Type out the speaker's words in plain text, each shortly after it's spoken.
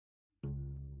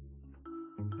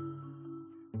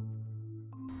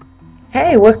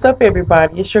Hey, what's up,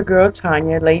 everybody? It's your girl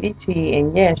Tanya, Lady T,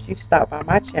 and yes, you stopped by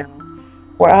my channel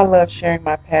where I love sharing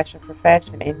my passion for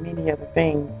fashion and many other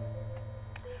things.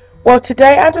 Well,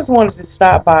 today I just wanted to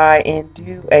stop by and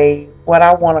do what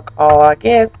I want to call, I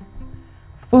guess,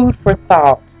 food for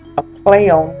thought, a play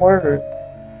on words.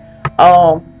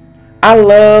 Um, I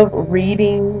love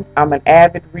reading. I'm an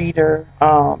avid reader,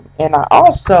 and I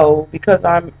also, because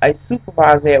I'm a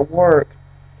supervisor at work,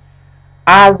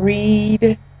 I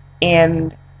read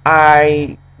and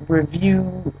I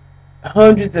review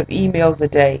hundreds of emails a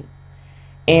day.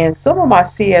 And some of my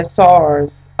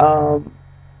CSRs,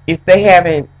 if they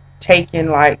haven't taken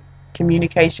like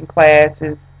communication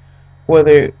classes,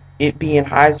 whether it be in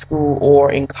high school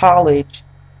or in college,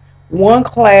 one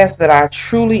class that I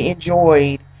truly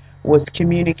enjoyed was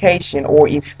communication or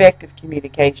effective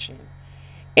communication.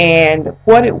 And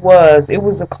what it was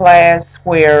a class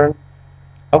where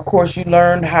of course, you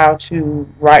learn how to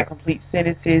write complete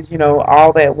sentences,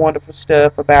 all that wonderful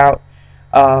stuff about,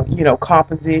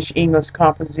 composition, English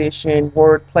composition,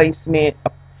 word placement,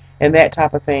 and that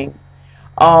type of thing.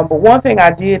 But one thing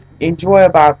I did enjoy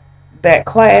about that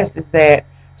class is that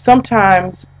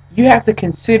sometimes you have to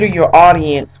consider your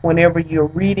audience whenever you're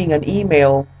reading an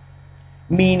email,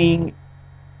 meaning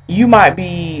you might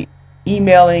be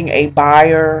emailing a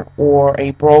buyer or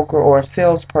a broker or a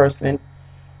salesperson,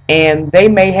 and they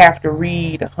may have to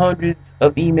read hundreds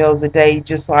of emails a day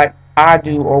just like I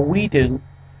do or we do.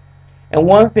 And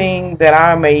one thing that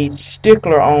I'm a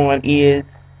stickler on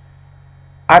is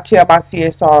I tell my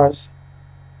CSRs,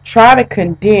 try to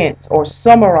condense or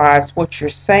summarize what you're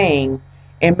saying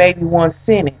in maybe one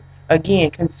sentence. Again,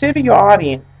 consider your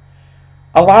audience.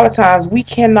 A lot of times we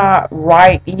cannot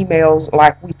write emails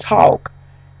like we talk.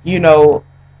 You know,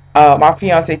 my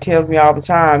fiance tells me all the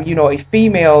time, a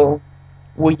female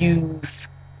will use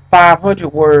 500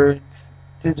 words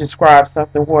to describe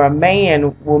something where a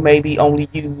man will maybe only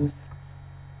use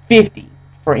 50,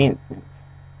 for instance.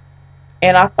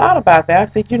 And I thought about that. I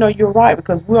said, you're right,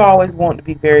 because we always want to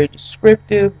be very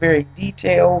descriptive, very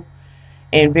detailed,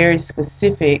 and very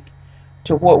specific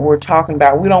to what we're talking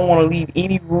about. We don't want to leave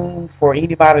any room for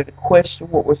anybody to question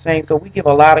what we're saying, so we give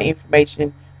a lot of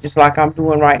information just like I'm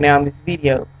doing right now in this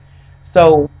video.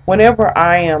 So whenever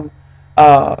I am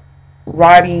uh,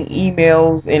 writing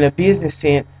emails in a business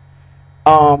sense,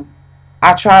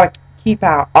 I try to keep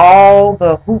out all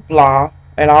the hoopla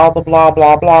and all the blah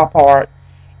blah blah part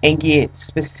and get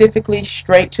specifically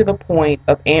straight to the point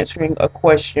of answering a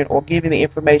question or giving the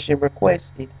information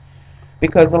requested.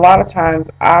 Because a lot of times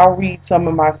I'll read some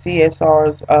of my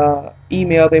CSR's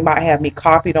email, they might have me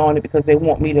copied on it because they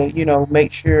want me to,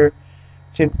 make sure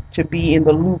to be in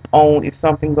the loop on if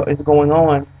something is going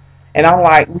on. And I'm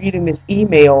like reading this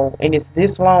email and it's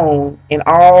this long, and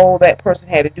all that person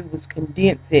had to do was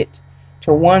condense it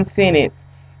to one sentence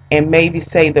and maybe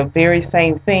say the very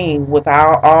same thing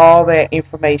without all that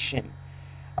information.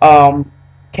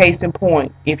 Case in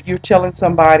point, if you're telling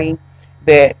somebody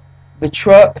that the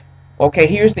truck, okay,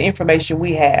 here's the information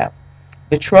we have.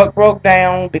 The truck broke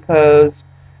down because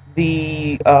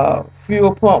the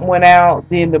fuel pump went out,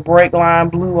 then the brake line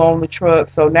blew on the truck.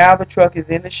 So now the truck is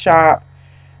in the shop.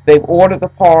 They've ordered the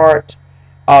part.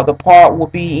 The part will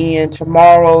be in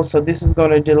tomorrow, so this is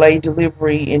going to delay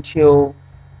delivery until,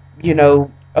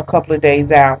 a couple of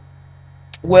days out.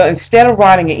 Well, instead of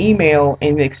writing an email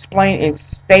and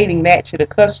stating that to the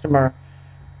customer,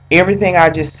 everything I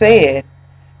just said,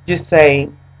 just say,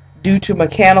 due to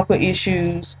mechanical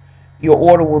issues, your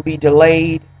order will be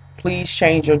delayed. Please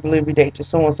change your delivery date to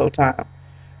so and so time.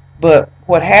 But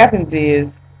what happens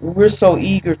is we're so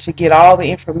eager to get all the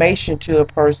information to a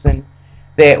person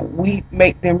that we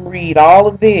make them read all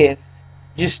of this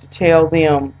just to tell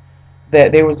them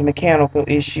that there was a mechanical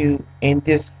issue and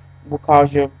this will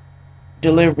cause your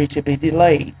delivery to be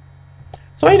delayed.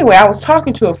 So anyway, I was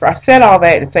talking to her. I said all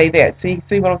that to say that. See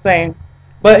what I'm saying?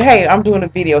 But hey, I'm doing a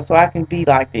video so I can be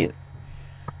like this.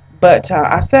 But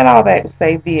I said all that to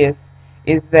say this,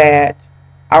 is that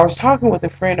I was talking with a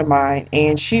friend of mine,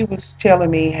 and she was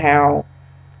telling me how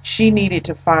she needed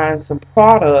to find some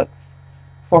products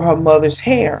for her mother's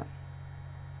hair.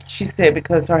 She said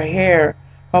because her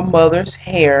mother's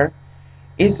hair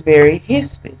is very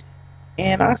hispid.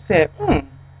 And I said,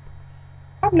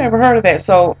 I've never heard of that.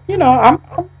 So,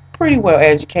 I'm pretty well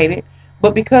educated.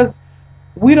 But because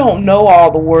we don't know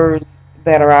all the words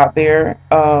that are out there,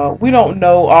 we don't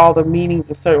know all the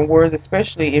meanings of certain words,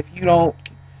 especially if you don't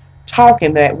talk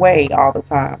in that way all the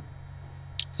time.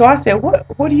 So I said,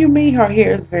 what do you mean her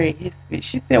hair is very hispid?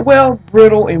 She said, well,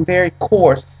 brittle and very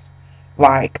coarse.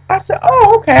 Like, I said,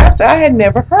 oh, okay. I said, I had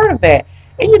never heard of that.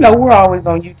 And you know, we're always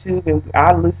on YouTube, and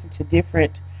I listen to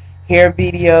different hair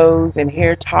videos and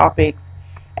hair topics.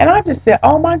 And I just said,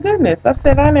 oh my goodness. I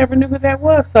said, I never knew who that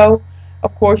was. So,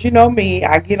 of course, you know me,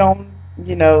 I get on,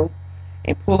 you know,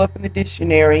 and pull up in the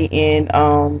dictionary,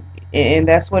 and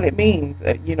that's what it means.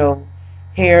 You know,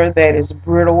 hair that is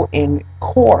brittle and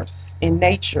coarse in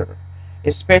nature,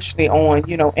 especially on,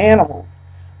 you know, animals.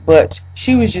 But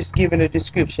she was just giving a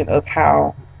description of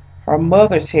how her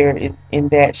mother's hair is in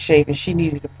that shape, and she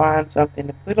needed to find something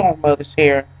to put on mother's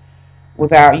hair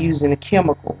without using a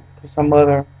chemical, because her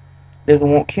mother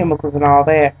doesn't want chemicals and all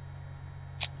that.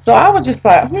 So I was just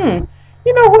like,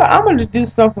 you know what? I'm going to do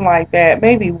something like that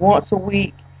maybe once a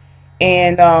week,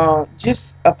 and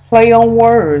just a play on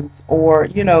words, or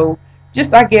you know,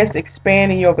 just I guess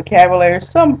expanding your vocabulary.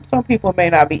 Some people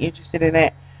may not be interested in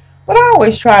that, but I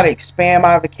always try to expand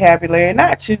my vocabulary,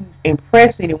 not to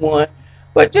impress anyone,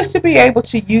 but just to be able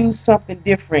to use something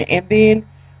different. And then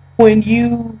when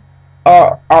you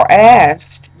are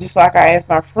asked, just like I asked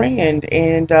my friend,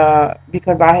 and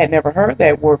because I had never heard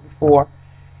that word before,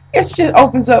 it just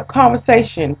opens up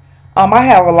conversation. I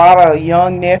have a lot of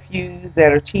young nephews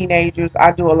that are teenagers.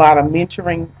 I do a lot of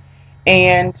mentoring,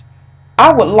 and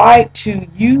I would like to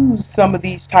use some of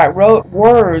these type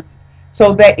words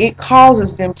so that it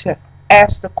causes them to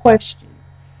ask the question,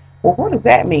 well, what does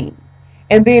that mean?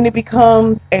 And then it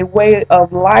becomes a way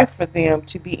of life for them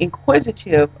to be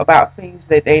inquisitive about things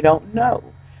that they don't know.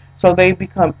 So they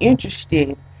become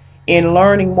interested in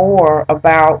learning more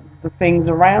about the things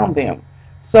around them.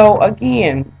 So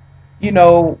again, you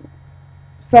know,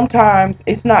 sometimes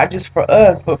it's not just for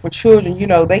us, but for children. You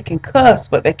know, they can cuss,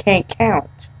 but they can't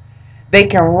count. They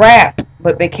can rap,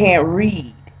 but they can't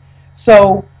read.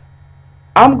 So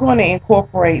I'm going to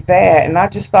incorporate that, and I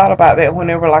just thought about that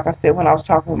whenever, like I said, when I was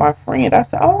talking with my friend. I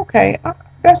said, oh, okay,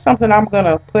 that's something I'm going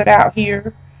to put out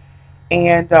here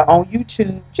and on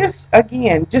YouTube. Just,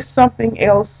 again, just something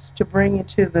else to bring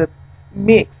into the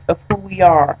mix of who we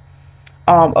are,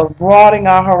 of broadening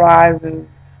our horizons,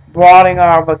 broadening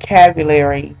our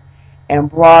vocabulary, and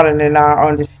broadening our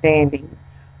understanding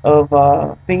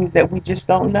of things that we just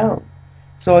don't know.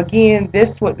 So again,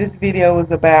 this what this video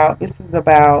is about. This is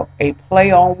about a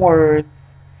play on words,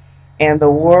 and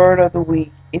the word of the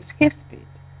week is hispid,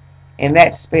 and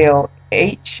that's spelled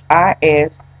Hispid,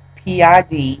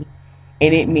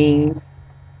 and it means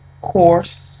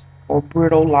coarse or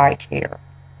brittle like hair.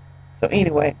 So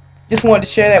anyway, just wanted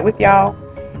to share that with y'all.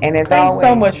 And as always, thanks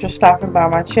so much for stopping by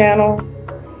my channel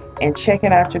and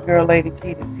checking out your girl Lady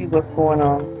T to see what's going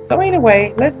on. So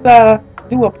anyway, let's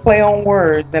do a play on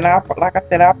words, and like I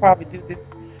said, I'll probably do this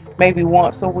maybe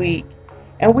once a week,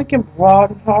 and we can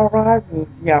broaden our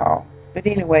horizons, y'all. But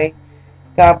anyway,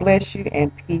 God bless you,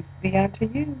 and peace be unto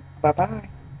you. Bye bye.